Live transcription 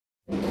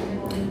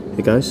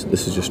Hey guys,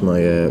 this is just my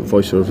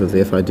voiceover of the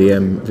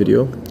FIDM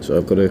video. So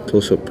I've got a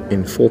close-up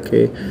in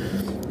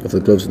 4K of the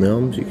gloves and the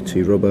arms. You can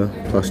see rubber,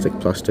 plastic,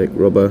 plastic,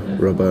 rubber,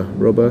 rubber,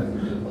 rubber,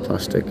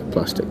 plastic,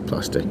 plastic,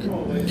 plastic,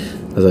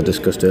 as I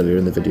discussed earlier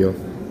in the video.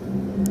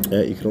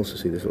 You can also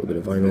see this little bit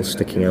of vinyl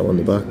sticking out on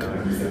the back.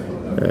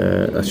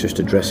 That's just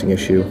a dressing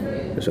issue,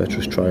 as I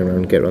just try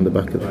and get around the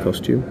back of the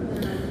costume.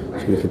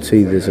 So you can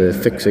see there's a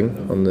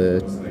fixing on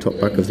the top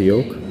back of the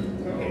yoke,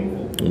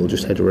 and we'll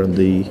just head around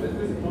the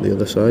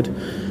other side.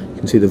 You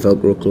can see the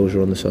Velcro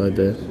closure on the side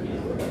there,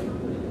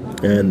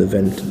 and the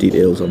vent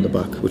details on the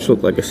back, which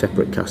look like a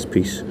separate cast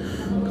piece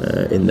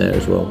in there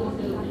as well.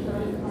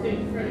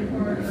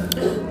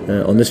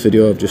 On this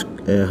video I've just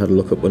had a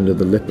look up under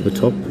the lip of the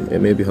top.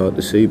 It may be hard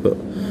to see, but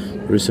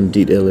there is some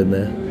detail in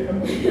there.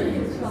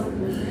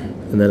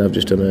 And then I've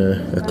just done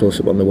a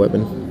close-up on the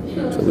weapon,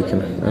 so we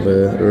can have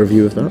a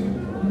review of that.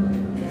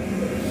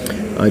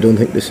 I don't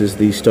think this is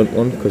the stunt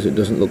one, because it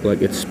doesn't look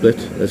like it's split.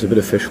 There's a bit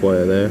of fish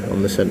wire there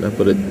on the centre,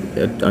 but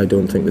I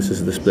don't think this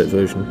is the split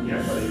version.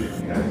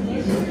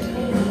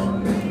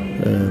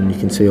 You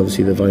can see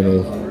obviously the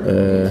vinyl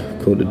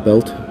coated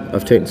belt.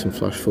 I've taken some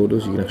flash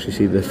photos. You can actually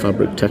see the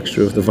fabric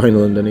texture of the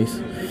vinyl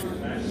underneath,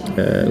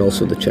 and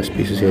also the chest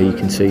pieces here. You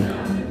can see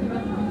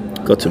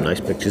got some nice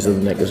pictures of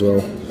the neck as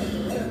well.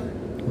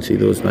 You can see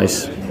those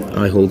nice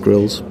eye hole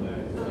grills.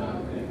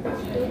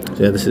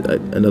 So yeah, this is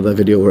another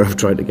video where I've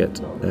tried to get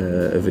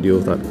a video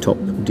of that top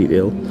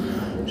detail,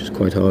 which is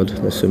quite hard.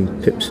 There's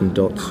some pips and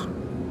dots,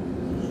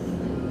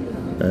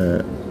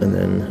 and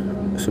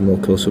then some more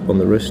close-up on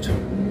the wrist,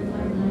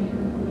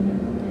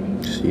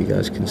 so you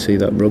guys can see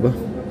that rubber.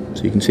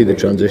 So you can see the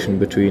transition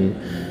between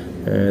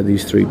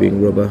these three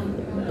being rubber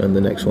and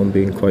the next one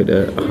being quite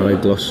a high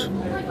gloss,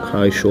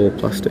 high shore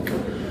plastic.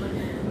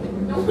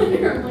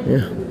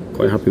 Yeah,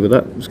 quite happy with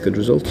that. It's good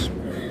results.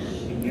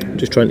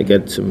 Just trying to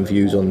get some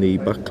views on the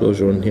back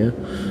closure on here.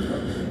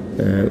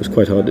 It was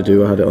quite hard to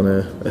do. I had it on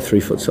a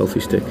 3-foot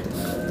selfie stick.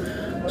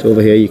 So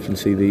over here you can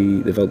see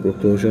the Velcro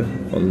closure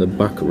on the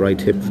back right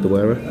hip of the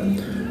wearer,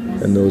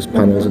 and those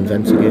panels and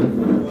vents again.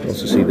 You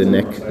also see the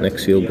neck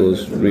seal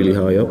goes really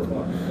high up.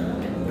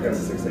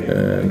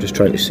 I'm just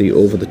trying to see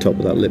over the top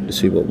of that lip to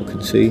see what we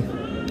can see.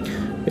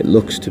 It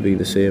looks to be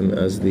the same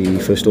as the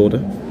First Order,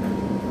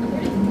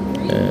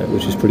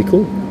 which is pretty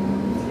cool.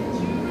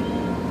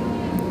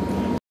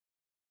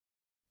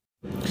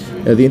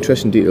 The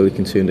interesting detail you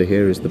can see under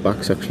here is the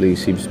back actually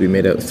seems to be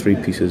made out of 3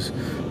 pieces.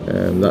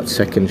 That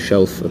second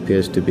shelf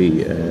appears to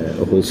be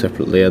a whole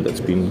separate layer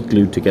that's been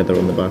glued together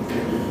on the back,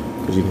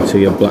 because you can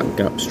see a black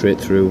gap straight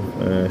through,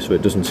 so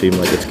it doesn't seem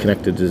like it's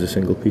connected as a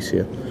single piece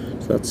here.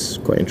 So that's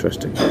quite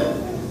interesting.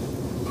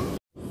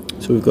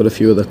 So we've got a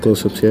few other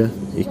close-ups here.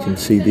 You can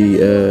see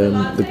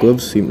the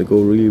gloves seem to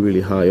go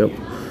really high up.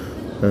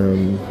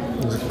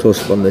 There's a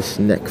close-up on this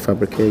neck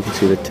fabric here. You can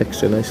see the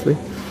texture nicely.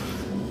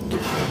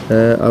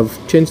 I've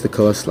changed the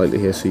colour slightly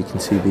here so you can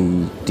see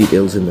the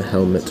details in the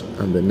helmet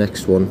and the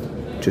next one,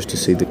 just to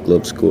see the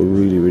gloves go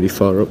really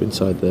far up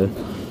inside there.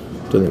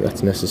 Don't think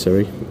that's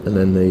necessary. And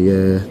then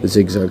the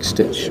zigzag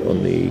stitch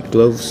on the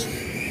gloves,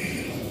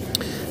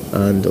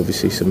 and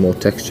obviously some more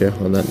texture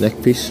on that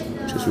neck piece,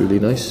 which is really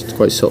nice. It's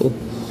quite subtle.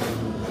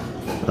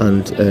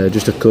 And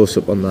just a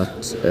close-up on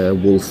that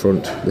wool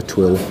front, the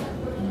twill.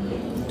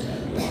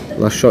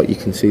 Last shot you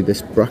can see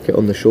this bracket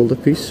on the shoulder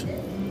piece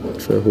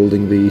for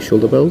holding the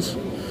shoulder bells,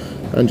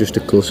 and just a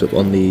close-up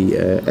on the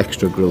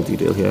extra grill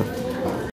detail here.